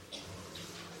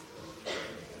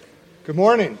Good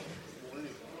morning.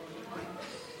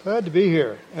 Glad to be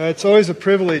here. It's always a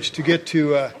privilege to get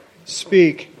to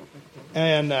speak,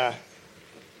 and I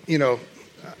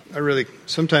really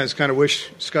sometimes kind of wish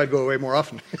Scott would go away more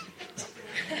often.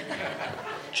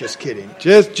 Just kidding.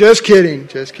 Just kidding.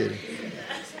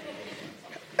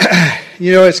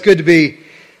 It's good to be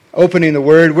opening the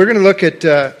Word. We're going to look at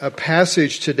a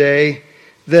passage today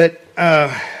that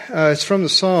it's from the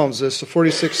Psalms. It's the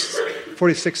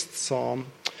 46th Psalm.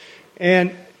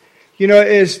 And,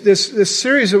 is this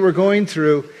series that we're going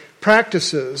through,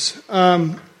 practices,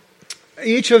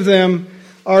 each of them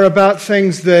are about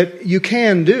things that you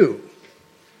can do.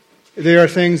 They are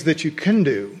things that you can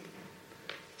do.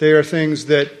 They are things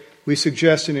that we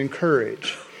suggest and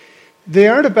encourage. They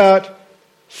aren't about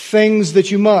things that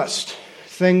you must,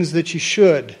 things that you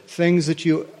should, things that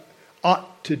you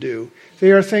ought to do.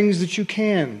 They are things that you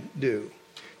can do.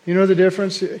 You know the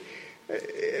difference?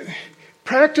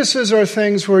 Practices are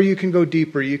things where you can go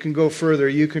deeper, you can go further,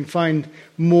 you can find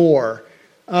more.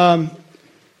 But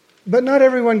not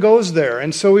everyone goes there.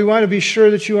 And so we want to be sure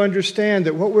that you understand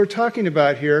that what we're talking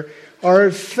about here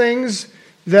are things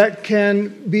that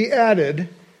can be added.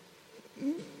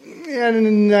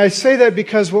 And I say that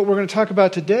because what we're going to talk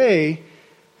about today,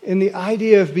 in the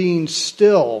idea of being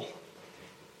still,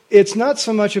 it's not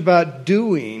so much about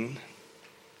doing.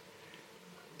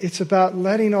 It's about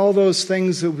letting all those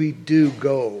things that we do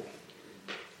go,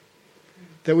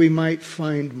 that we might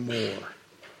find more,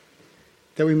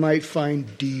 that we might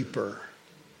find deeper,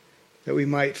 that we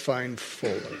might find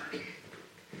fuller.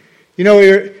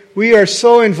 We are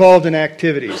so involved in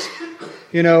activities.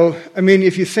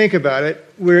 If you think about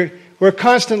it, we're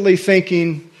constantly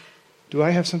thinking, do I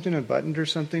have something unbuttoned or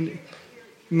something?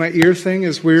 My ear thing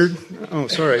is weird. Oh,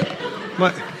 sorry.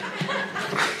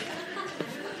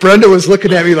 Brenda was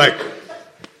looking at me like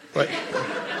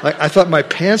I thought my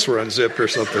pants were unzipped or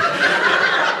something.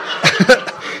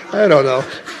 I don't know.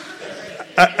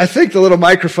 I think the little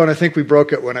microphone, we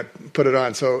broke it when I put it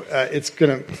on, so it's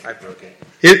going to... I broke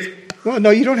it. Well,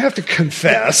 no, you don't have to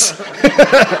confess.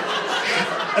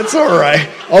 That's all right.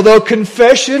 Although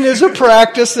confession is a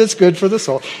practice that's good for the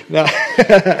soul. Now,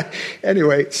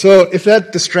 anyway, so if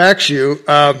that distracts you...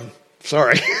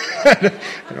 sorry. I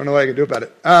don't know what I can do about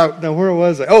it. Now, where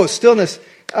was I? Oh, stillness.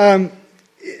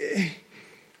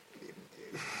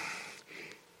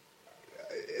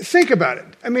 Think about it.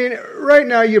 Right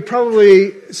now,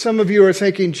 some of you are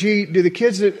thinking, gee, do the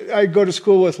kids that I go to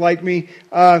school with like me?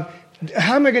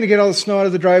 How am I going to get all the snow out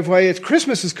of the driveway? It's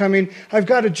Christmas is coming. I've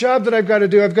got a job that I've got to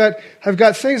do. I've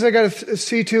got things I got to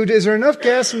see to. Is there enough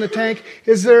gas in the tank?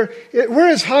 Where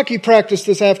is hockey practice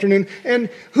this afternoon? And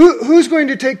who's going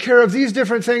to take care of these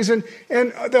different things? And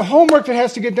the homework that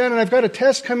has to get done. And I've got a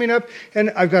test coming up. And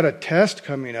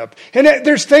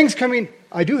there's things coming.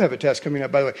 I do have a test coming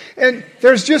up, by the way. And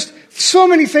there's just so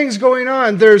many things going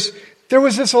on. There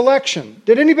was this election.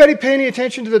 Did anybody pay any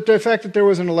attention to the fact that there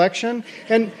was an election?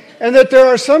 And that there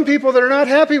are some people that are not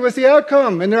happy with the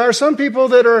outcome. And there are some people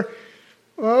that are,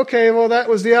 okay, well, that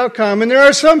was the outcome. And there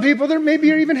are some people that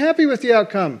maybe are even happy with the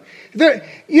outcome. There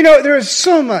is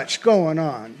so much going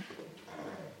on.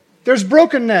 There's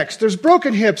broken necks. There's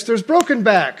broken hips. There's broken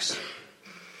backs.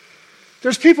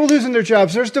 There's people losing their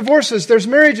jobs. There's divorces. There's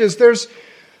marriages.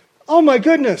 Oh my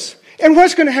goodness. And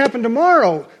what's going to happen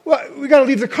tomorrow? Well, we got to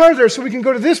leave the car there so we can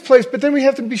go to this place, but then we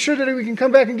have to be sure that we can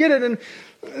come back and get it, and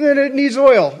then it needs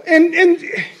oil. And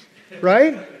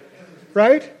right?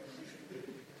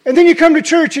 And then you come to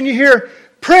church and you hear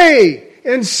pray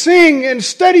and sing and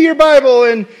study your Bible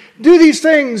and do these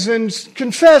things and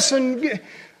confess and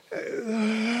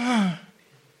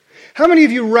how many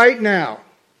of you right now,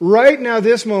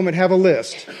 this moment, have a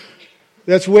list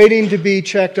that's waiting to be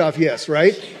checked off? Yes,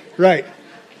 right? Right.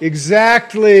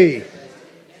 Exactly.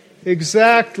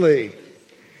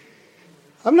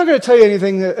 I'm not going to tell you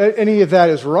anything that any of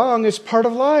that is wrong. It's part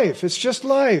of life. It's just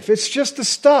life. It's just the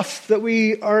stuff that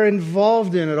we are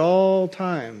involved in at all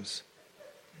times.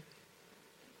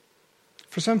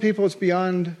 For some people, it's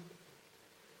beyond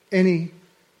any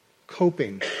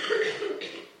coping.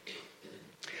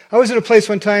 I was at a place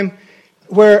one time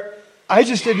where I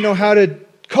just didn't know how to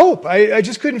cope. I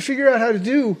just couldn't figure out how to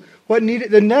do what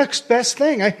needed the next best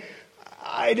thing.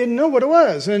 I didn't know what it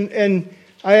was. And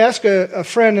I asked a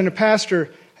friend and a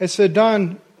pastor, I said,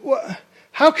 Don,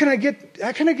 how can I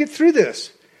get through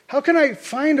this? How can I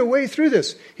find a way through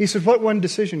this? He said, what one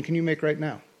decision can you make right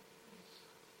now?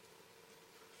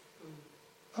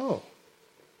 Oh,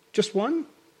 just one?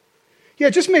 Yeah,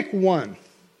 just make one.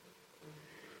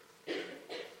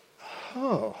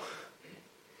 Oh.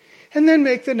 And then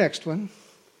make the next one.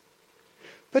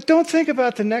 But don't think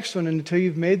about the next one until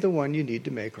you've made the one you need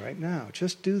to make right now.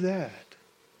 Just do that.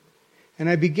 And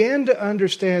I began to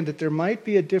understand that there might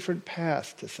be a different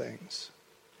path to things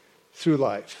through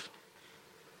life,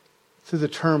 through the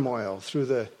turmoil, through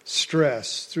the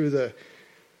stress, through the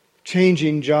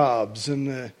changing jobs,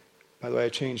 and by the way, I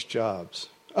changed jobs.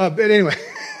 But anyway,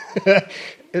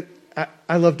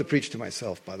 I love to preach to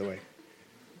myself, by the way.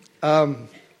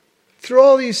 Through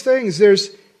all these things,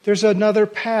 there's another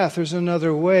path, there's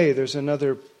another way, there's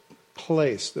another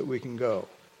place that we can go.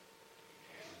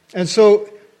 And so,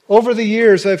 over the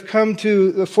years, I've come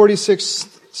to the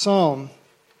 46th Psalm,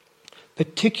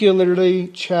 particularly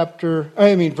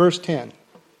verse 10.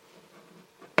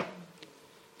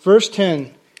 Verse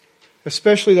 10,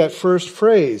 especially that first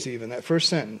phrase, even that first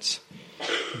sentence.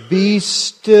 Be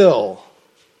still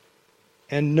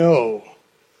and know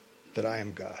that I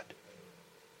am God.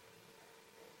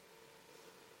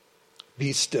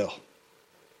 Be still.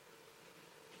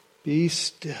 Be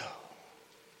still.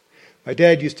 My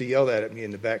dad used to yell that at me in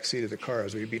the back seat of the car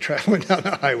as we'd be traveling down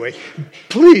the highway.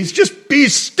 Please, just be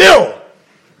still.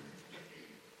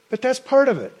 But that's part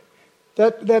of it.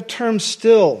 That term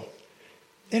still,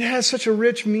 it has such a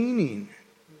rich meaning,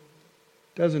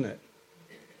 doesn't it?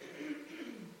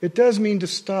 It does mean to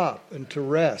stop and to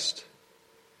rest.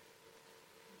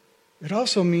 It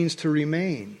also means to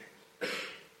remain.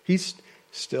 He's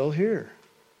still here.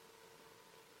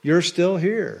 You're still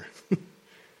here.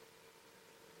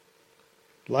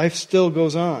 Life still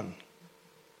goes on.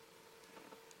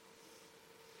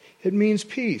 It means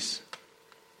peace.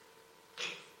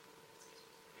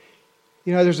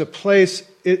 You know, there's a place,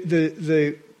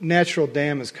 the natural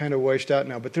dam is kind of washed out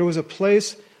now, but there was a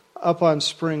place up on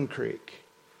Spring Creek.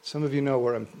 Some of you know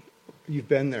where you've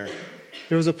been there.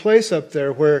 There was a place up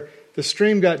there where the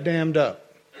stream got dammed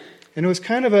up. And it was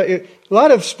kind of a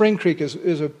lot of Spring Creek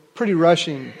is a pretty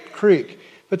rushing creek.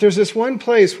 But there's this one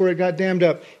place where it got dammed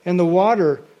up and the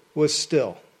water was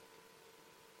still.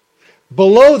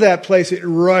 Below that place, it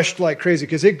rushed like crazy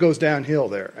because it goes downhill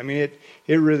there. I mean,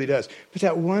 it really does. But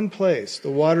that one place,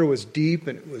 the water was deep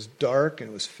and it was dark and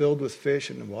it was filled with fish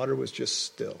and the water was just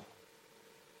still.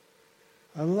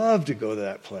 I loved to go to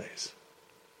that place.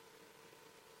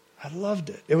 I loved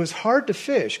it. It was hard to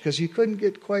fish because you couldn't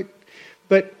get quite,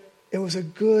 but it was a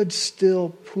good, still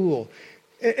pool.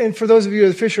 And for those of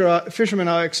you who are fishermen,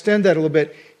 I'll extend that a little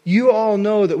bit. You all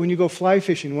know that when you go fly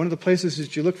fishing, one of the places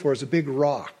that you look for is a big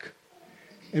rock.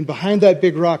 And behind that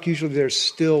big rock, usually there's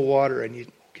still water, and you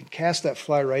can cast that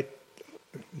fly right?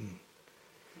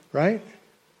 And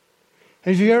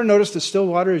have you ever noticed that still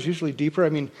water is usually deeper? I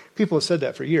mean, people have said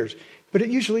that for years. But it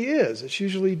usually is. It's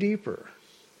usually deeper.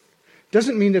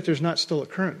 Doesn't mean that there's not still a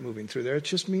current moving through there. It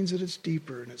just means that it's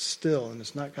deeper and it's still and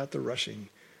it's not got the rushing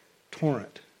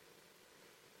torrent.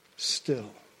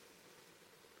 Still.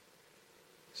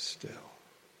 Still.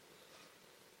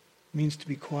 It means to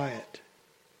be quiet.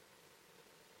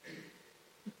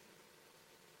 It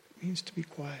means to be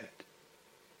quiet.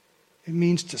 It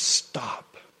means to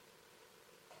stop.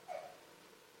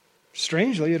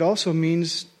 Strangely, it also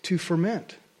means to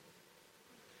ferment.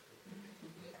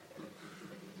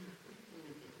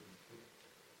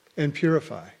 And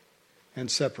purify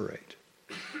and separate.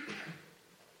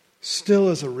 Still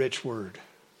is a rich word.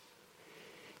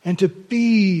 And to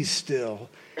be still.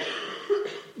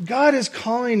 God is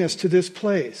calling us to this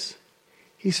place.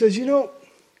 He says,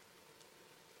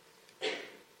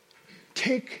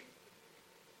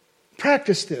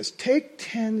 practice this. Take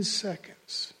 10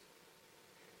 seconds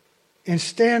and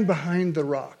stand behind the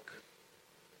rock.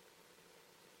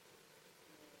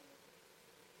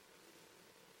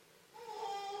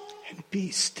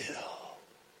 Be still.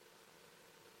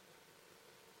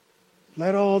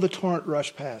 Let all the torrent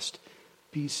rush past.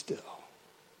 Be still.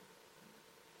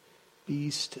 Be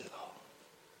still.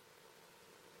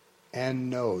 And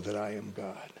know that I am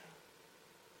God.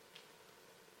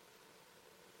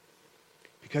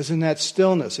 Because in that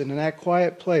stillness, and in that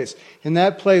quiet place, in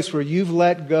that place where you've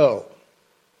let go,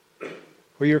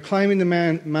 where you're climbing the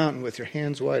mountain with your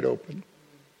hands wide open,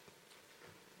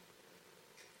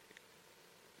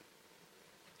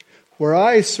 where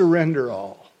I surrender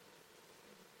all,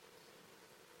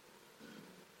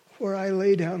 where I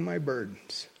lay down my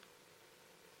burdens,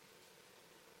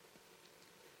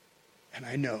 and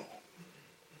I know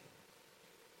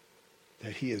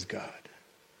that He is God.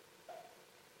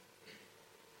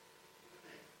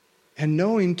 And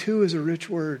knowing, too, is a rich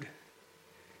word.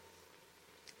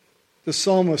 The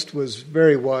psalmist was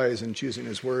very wise in choosing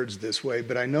his words this way,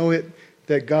 but I know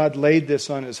that God laid this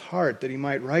on his heart, that he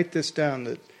might write this down,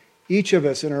 that each of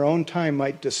us in our own time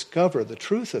might discover the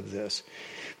truth of this.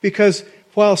 Because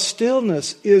while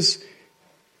stillness is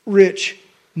rich,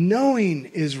 knowing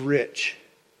is rich.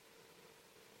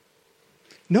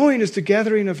 Knowing is the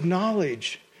gathering of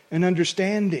knowledge and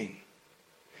understanding.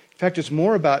 In fact, it's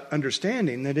more about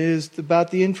understanding than it is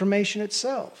about the information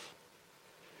itself.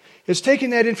 It's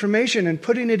taking that information and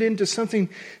putting it into something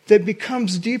that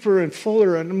becomes deeper and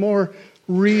fuller and more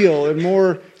real and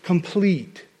more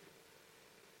complete.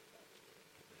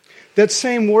 That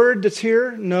same word that's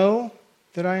here, know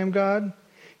that I am God,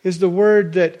 is the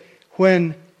word that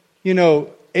when,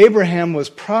 Abraham was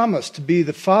promised to be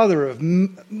the father of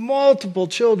multiple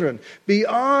children,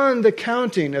 beyond the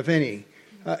counting of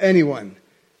anyone.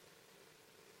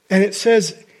 And it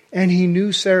says, and he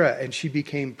knew Sarah, and she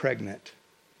became pregnant.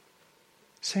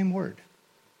 Same word.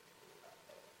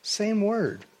 Same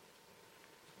word.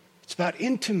 It's about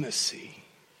intimacy.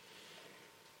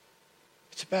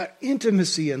 It's about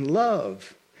intimacy and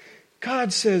love.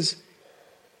 God says,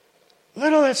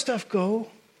 let all that stuff go.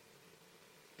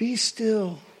 Be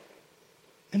still.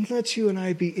 And let you and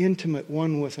I be intimate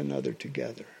one with another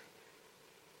together.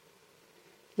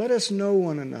 Let us know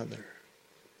one another.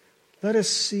 Let us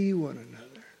see one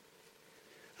another.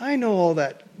 I know all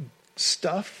that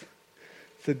stuff.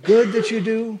 The good that you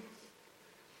do.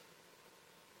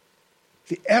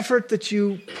 The effort that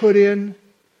you put in.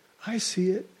 I see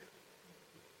it.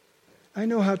 I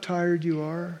know how tired you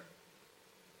are.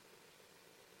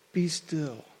 Be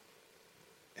still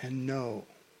and know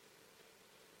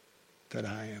that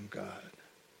I am God.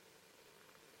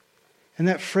 And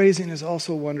that phrasing is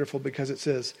also wonderful because it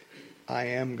says, I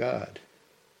am God.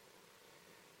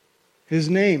 His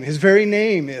name, his very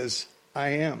name is I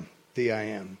am the I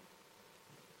am.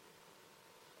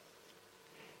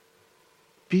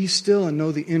 Be still and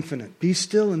know the infinite. Be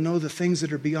still and know the things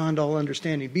that are beyond all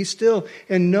understanding. Be still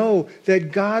and know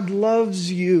that God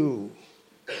loves you.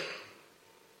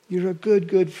 You're a good,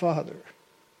 good father.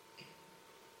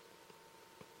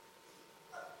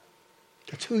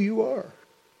 That's who you are.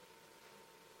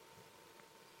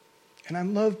 And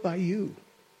I'm loved by you.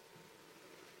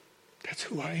 That's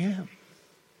who I am.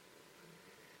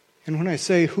 And when I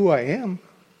say who I am,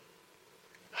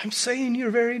 I'm saying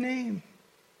your very name.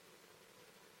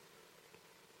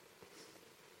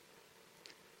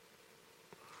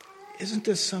 Isn't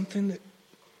this something that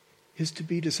is to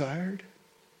be desired?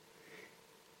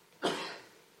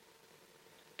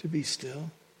 To be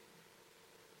still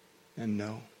and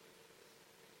know.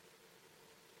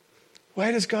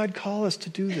 Why does God call us to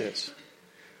do this?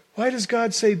 Why does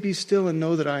God say, be still and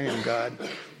know that I am God?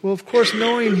 Well, of course,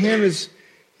 knowing Him is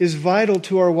vital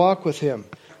to our walk with Him.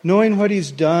 Knowing what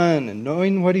He's done and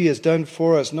knowing what He has done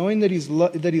for us. Knowing that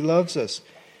that He loves us.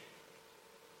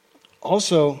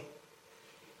 Also,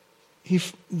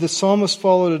 the psalmist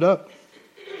followed it up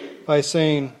by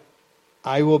saying,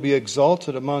 I will be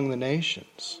exalted among the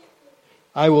nations.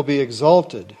 I will be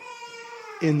exalted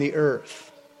in the earth.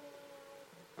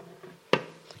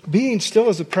 Being still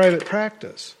is a private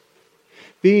practice.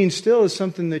 Being still is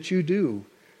something that you do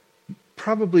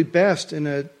probably best in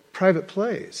a private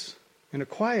place, in a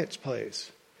quiet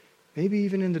place, maybe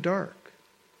even in the dark.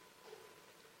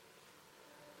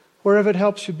 Wherever it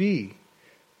helps you be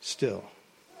still.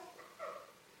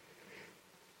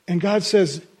 And God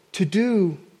says to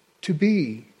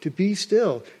be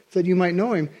still, that you might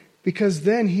know Him, because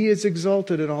then He is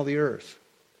exalted in all the earth.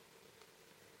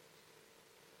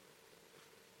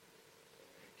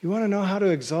 You want to know how to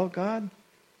exalt God?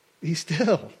 Be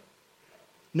still.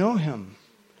 Know Him.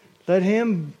 Let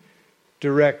Him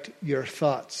direct your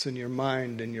thoughts and your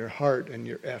mind and your heart and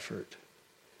your effort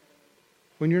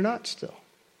when you're not still.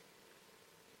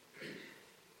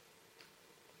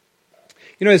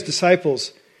 As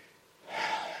disciples,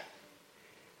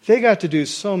 they got to do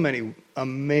so many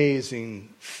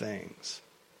amazing things.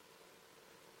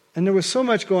 And there was so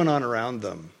much going on around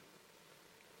them.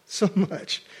 So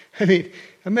much.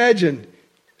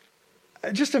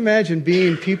 Just imagine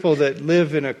being people that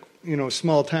live in a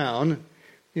small town,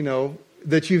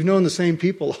 that you've known the same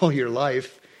people all your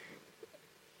life.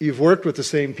 You've worked with the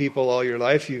same people all your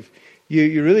life. You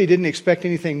really didn't expect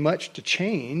anything much to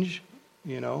change,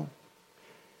 And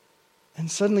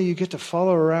suddenly you get to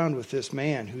follow around with this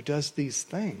man who does these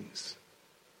things.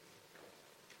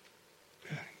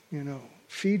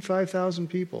 Feed 5,000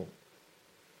 people.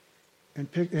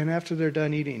 And after they're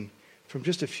done eating, from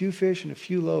just a few fish and a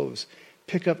few loaves,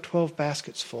 pick up 12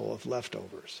 baskets full of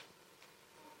leftovers.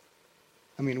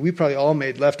 We probably all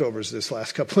made leftovers this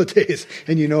last couple of days,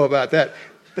 and you know about that.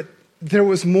 But there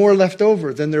was more left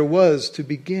over than there was to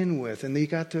begin with, and they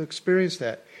got to experience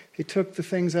that. They took the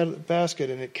things out of the basket,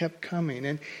 and it kept coming,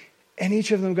 and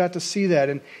each of them got to see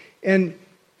that. And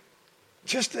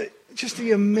just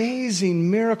the amazing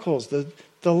miracles,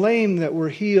 the lame that were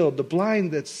healed, the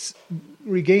blind that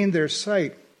regained their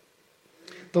sight,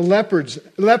 the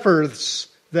lepers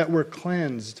that were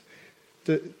cleansed,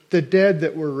 the dead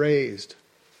that were raised.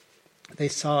 They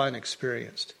saw and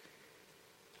experienced.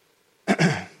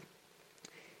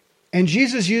 And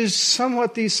Jesus used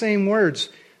somewhat these same words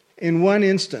in one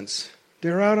instance.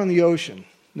 They're out on the ocean,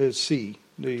 the Sea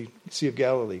of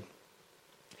Galilee.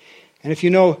 And if you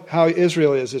know how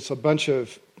Israel is, it's a bunch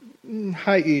of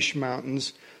high-ish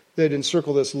mountains that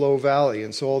encircle this low valley.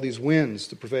 And so all these winds,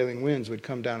 the prevailing winds, would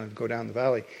come down and go down the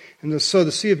valley. And so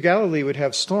the Sea of Galilee would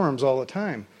have storms all the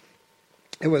time.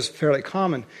 It was fairly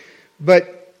common.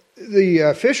 But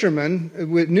the fishermen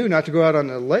knew not to go out on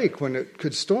the lake when it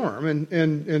could storm.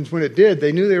 And when it did,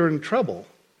 they knew they were in trouble.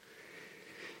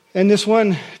 And this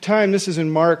one time, this is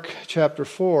in Mark chapter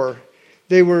 4,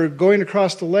 they were going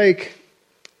across the lake,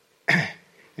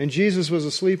 and Jesus was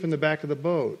asleep in the back of the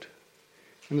boat.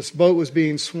 And this boat was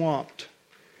being swamped.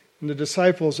 And the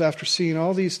disciples, after seeing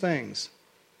all these things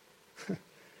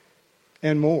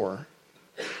and more,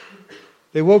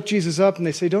 they woke Jesus up and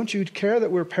they say, "Don't you care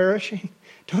that we're perishing?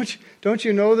 Don't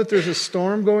you know that there's a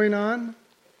storm going on?"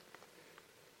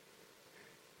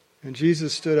 And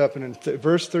Jesus stood up, and in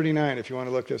verse 39, if you want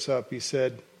to look this up, he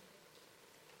said,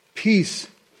 "Peace,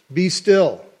 be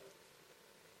still."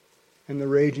 And the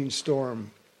raging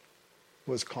storm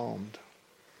was calmed.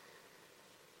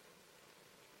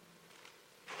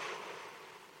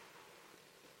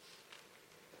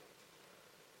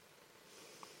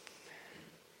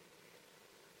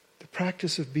 The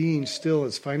practice of being still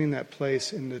is finding that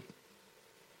place in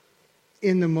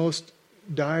the most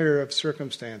dire of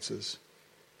circumstances,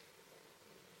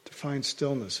 to find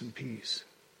stillness and peace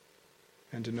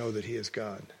and to know that He is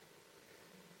God.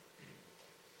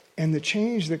 And the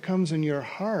change that comes in your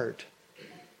heart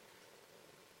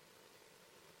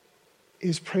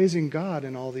is praising God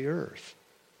in all the earth.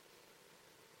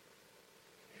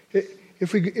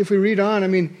 If we read on, I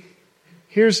mean,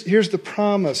 here's the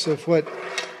promise of what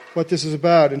this is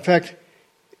about. In fact,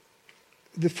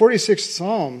 the 46th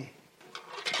Psalm,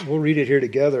 we'll read it here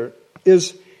together,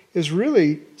 is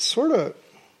really sort of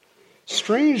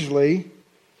strangely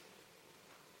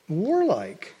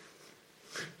warlike.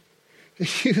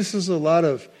 It uses a lot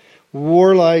of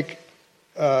warlike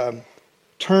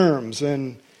terms,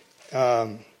 and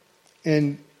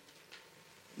it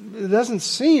doesn't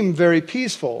seem very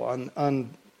peaceful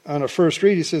on a first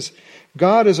read. He says,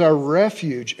 "God is our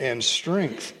refuge and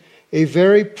strength, a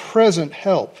very present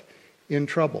help in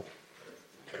trouble."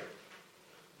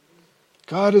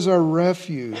 God is our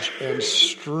refuge and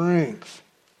strength,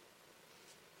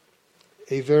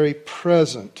 a very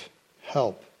present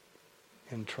help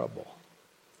in trouble.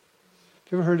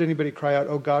 Have you ever heard anybody cry out,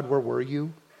 "Oh God, where were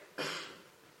you?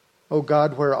 Oh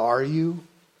God, where are you?"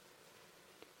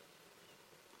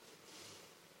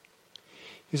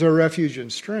 He's our refuge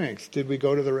and strength. Did we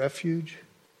go to the refuge?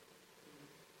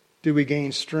 Did we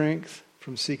gain strength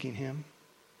from seeking Him?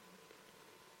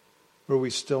 Were we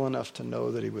still enough to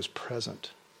know that He was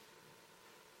present?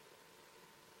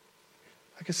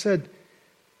 Like I said,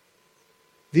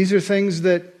 these are things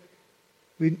that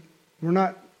we're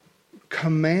not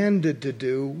commanded to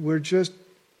do. We're just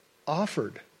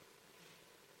offered.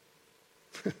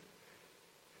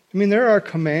 I mean, there are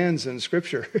commands in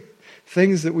Scripture,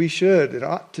 things that we should and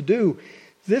ought to do.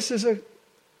 This is an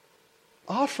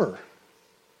offer.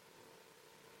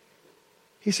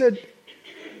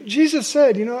 Jesus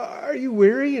said, "Are you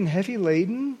weary and heavy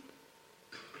laden?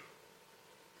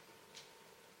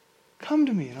 Come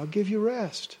to me and I'll give you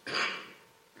rest."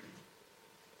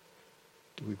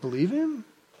 Do we believe Him?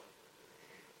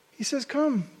 He says,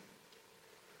 "Come,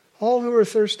 all who are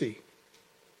thirsty.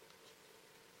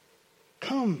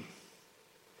 Come,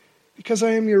 because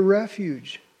I am your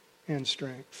refuge and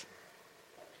strength."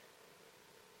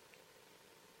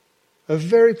 A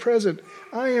very present.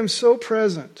 I am so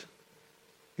present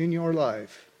in your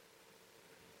life.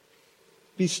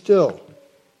 Be still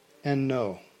and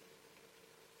know.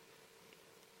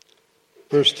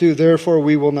 Verse 2, "Therefore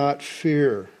we will not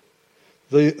fear,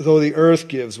 though the earth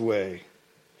gives way,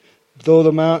 though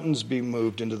the mountains be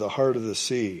moved into the heart of the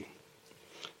sea,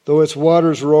 though its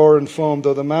waters roar and foam,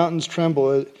 though the mountains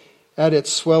tremble at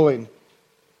its swelling.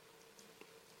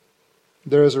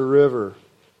 There is a river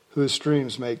whose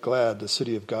streams make glad the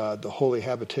city of God, the holy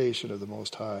habitation of the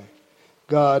Most High.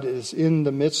 God is in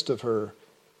the midst of her.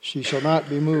 She shall not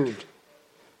be moved.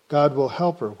 God will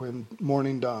help her when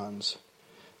morning dawns.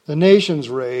 The nations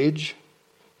rage,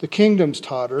 the kingdoms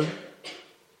totter.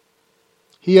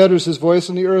 He utters His voice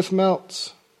and the earth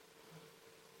melts.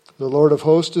 The Lord of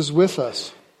hosts is with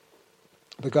us.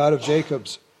 The God of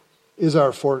Jacob's is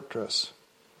our fortress.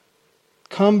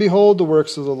 Come, behold the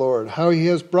works of the Lord, how he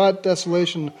has brought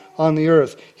desolation on the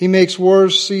earth. He makes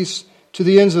wars cease to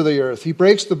the ends of the earth. He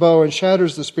breaks the bow and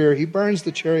shatters the spear. He burns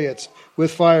the chariots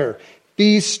with fire.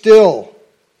 Be still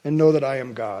and know that I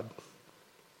am God.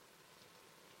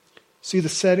 See the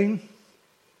setting?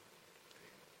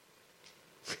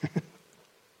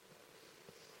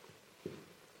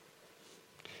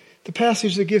 The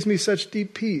passage that gives me such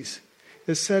deep peace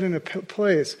is set in a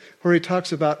place where he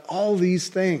talks about all these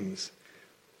things.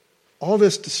 All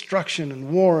this destruction and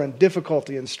war and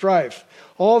difficulty and strife.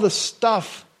 All the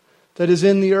stuff that is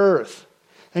in the earth.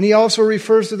 And he also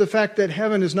refers to the fact that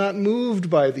heaven is not moved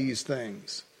by these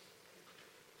things.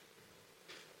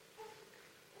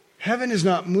 Heaven is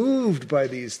not moved by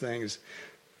these things.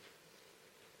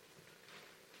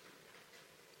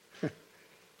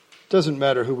 Doesn't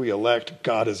matter who we elect,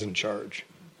 God is in charge.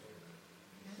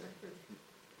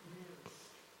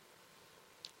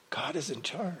 God is in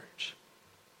charge.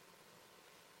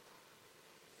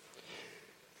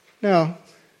 Now,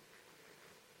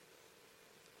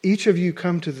 each of you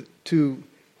come to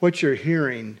what you're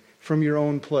hearing from your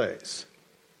own place,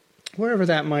 wherever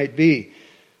that might be.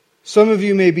 Some of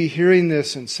you may be hearing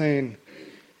this and saying,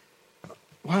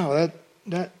 wow,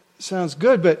 that sounds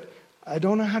good, but I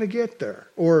don't know how to get there.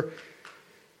 Or,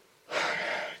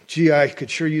 gee, I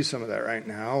could sure use some of that right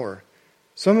now. Or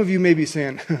some of you may be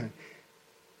saying,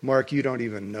 Mark, you don't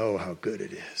even know how good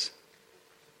it is,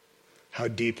 how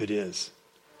deep it is,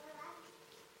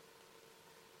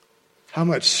 how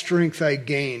much strength I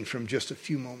gain from just a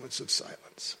few moments of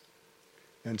silence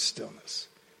and stillness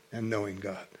and knowing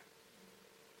God.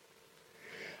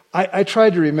 I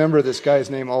tried to remember this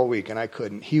guy's name all week, and I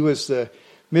couldn't. He was the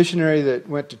missionary that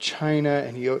went to China,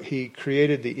 and he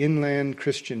created the Inland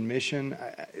Christian Mission.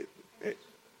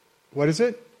 What is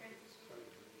it?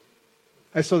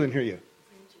 I still didn't hear you.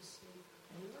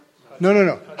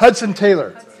 No. Hudson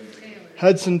Taylor.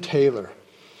 Hudson Taylor.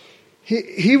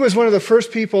 He was one of the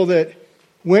first people that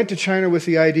went to China with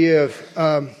the idea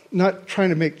of not trying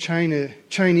to make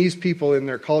Chinese people in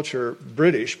their culture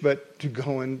British, but to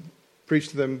go and preach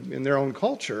to them in their own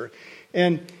culture.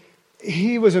 And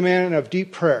he was a man of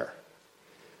deep prayer.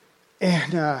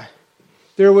 And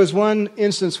there was one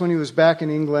instance when he was back in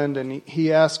England, and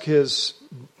he asked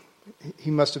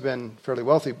he must have been fairly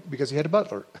wealthy because he had a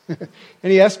butler.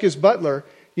 And he asked his butler,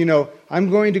 I'm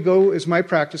going to go as my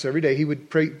practice every day. He would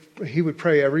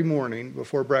pray every morning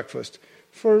before breakfast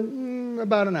for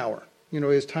about an hour.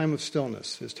 His time of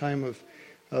stillness, his time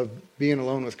of being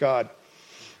alone with God.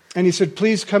 And he said,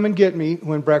 please come and get me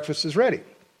when breakfast is ready.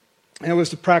 And it was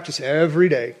to practice every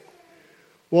day.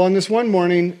 Well, on this one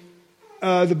morning,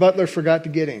 the butler forgot to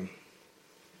get him.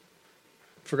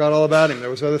 Forgot all about him. There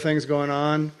was other things going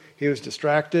on. He was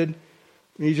distracted.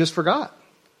 And he just forgot.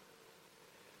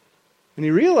 And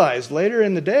he realized later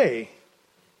in the day,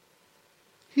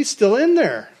 he's still in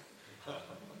there.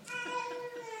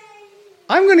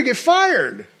 I'm going to get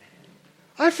fired.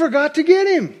 I forgot to get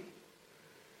him.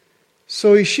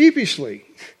 So he sheepishly,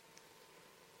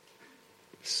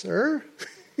 Sir?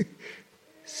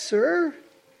 Sir?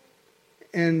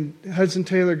 And Hudson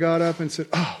Taylor got up and said,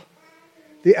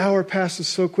 the hour passes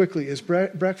so quickly. Is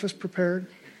breakfast prepared?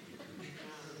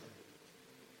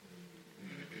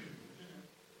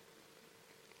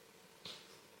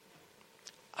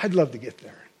 I'd love to get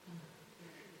there.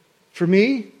 For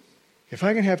me, if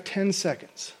I can have 10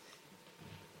 seconds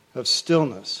of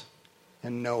stillness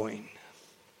and knowing.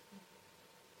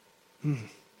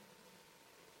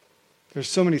 There's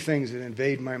so many things that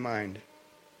invade my mind.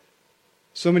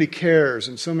 So many cares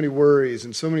and so many worries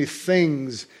and so many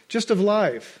things just of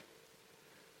life.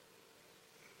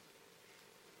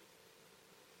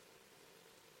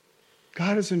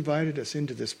 God has invited us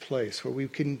into this place where we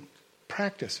can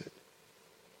practice it.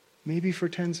 Maybe for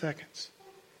 10 seconds.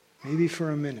 Maybe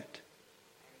for a minute.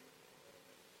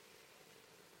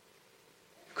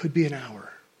 Could be an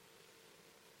hour.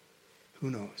 Who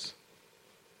knows?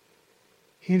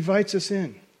 He invites us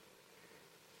in.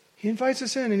 He invites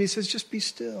us in and he says, just be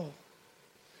still.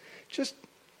 Just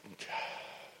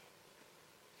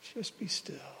be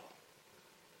still.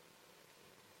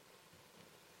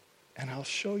 And I'll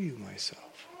show you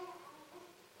myself.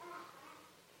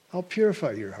 I'll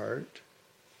purify your heart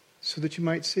so that you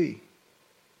might see.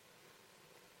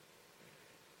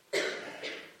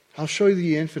 I'll show you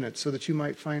the infinite so that you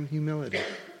might find humility.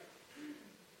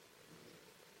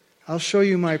 I'll show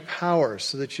you my power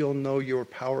so that you'll know your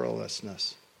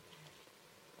powerlessness.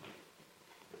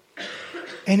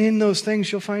 And in those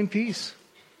things you'll find peace.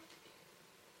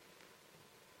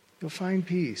 you'll find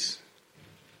peace.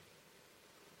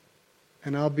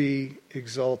 And I'll be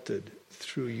exalted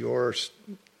through your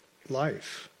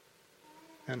life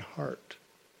and heart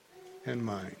and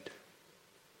mind.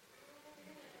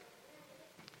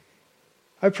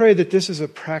 I pray that this is a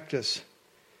practice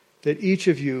that each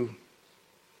of you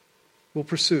will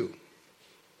pursue.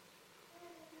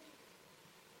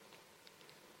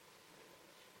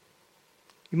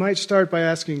 You might start by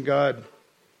asking God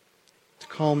to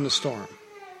calm the storm.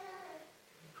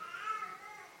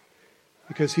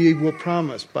 Because He will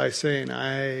promise by saying,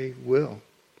 I will.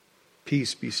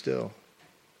 Peace, be still.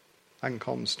 I can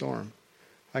calm the storm.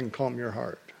 I can calm your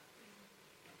heart.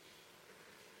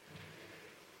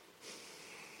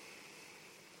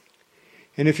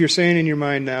 And if you're saying in your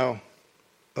mind now,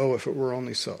 oh, if it were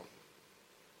only so.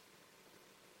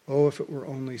 Oh, if it were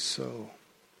only so.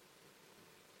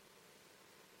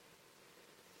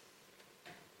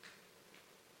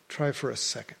 Try for a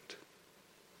second.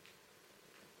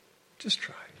 Just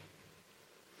try.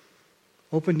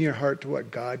 Open your heart to what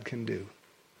God can do.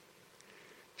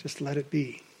 Just let it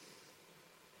be.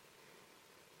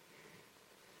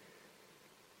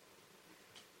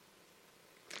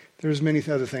 There's many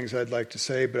other things I'd like to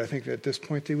say, but I think that at this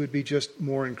point they would be just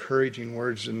more encouraging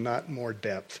words and not more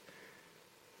depth.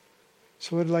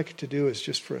 So what I'd like to do is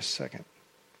just for a second,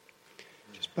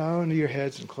 just bow into your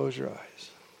heads and close your eyes.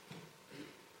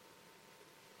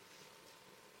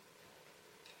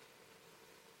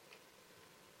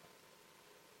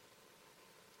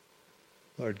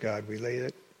 Lord God, we lay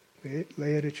it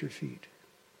at your feet.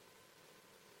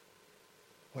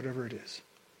 Whatever it is.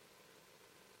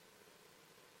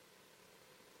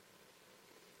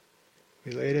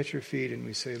 We lay it at your feet and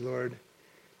we say, Lord,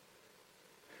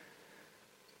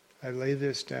 I lay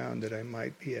this down that I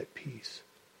might be at peace.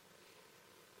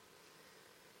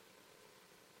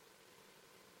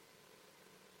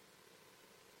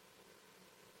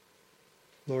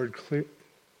 Lord,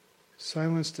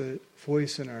 silence the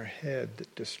voice in our head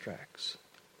that distracts.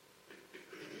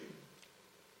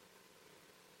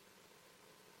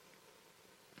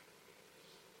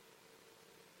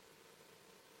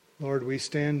 Lord, we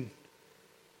stand,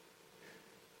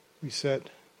 we sit,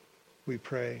 we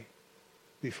pray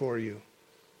before you,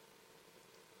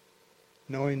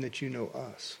 knowing that you know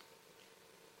us.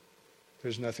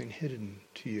 There's nothing hidden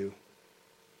to you.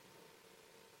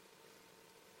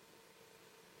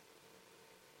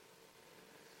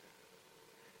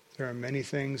 There are many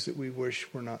things that we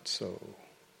wish were not so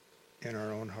in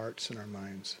our own hearts and our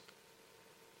minds.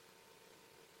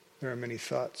 There are many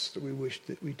thoughts that we wish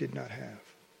that we did not have.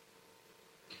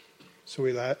 So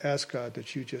we ask God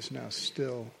that you just now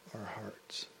still our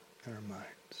hearts and our minds.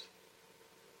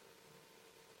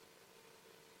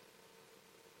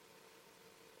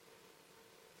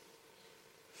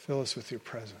 Fill us with your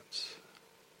presence.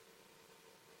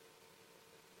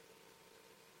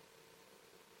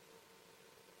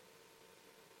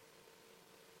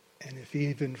 And if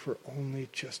even for only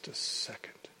just a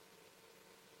second,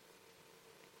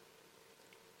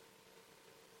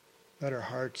 let our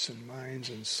hearts and minds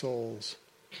and souls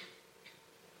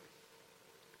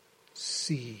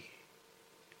see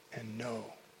and know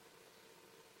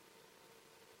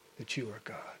that you are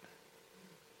God.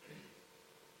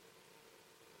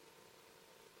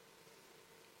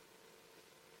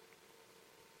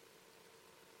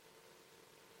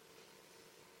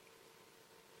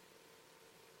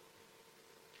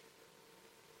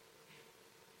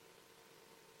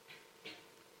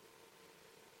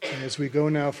 And as we go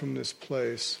now from this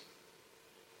place,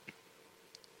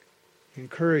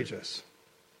 encourage us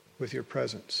with your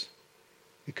presence,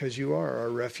 because you are our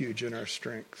refuge and our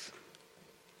strength,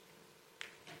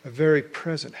 a very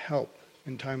present help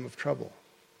in time of trouble.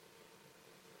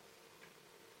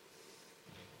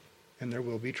 And there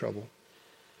will be trouble,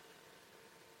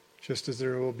 just as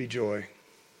there will be joy.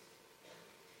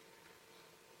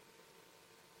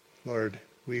 Lord,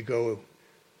 we go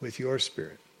with your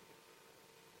Spirit.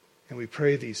 And we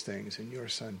pray these things in your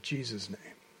Son, Jesus' name.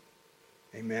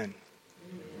 Amen.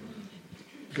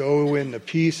 Go in the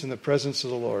peace and the presence of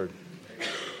the Lord.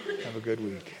 Have a good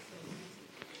week.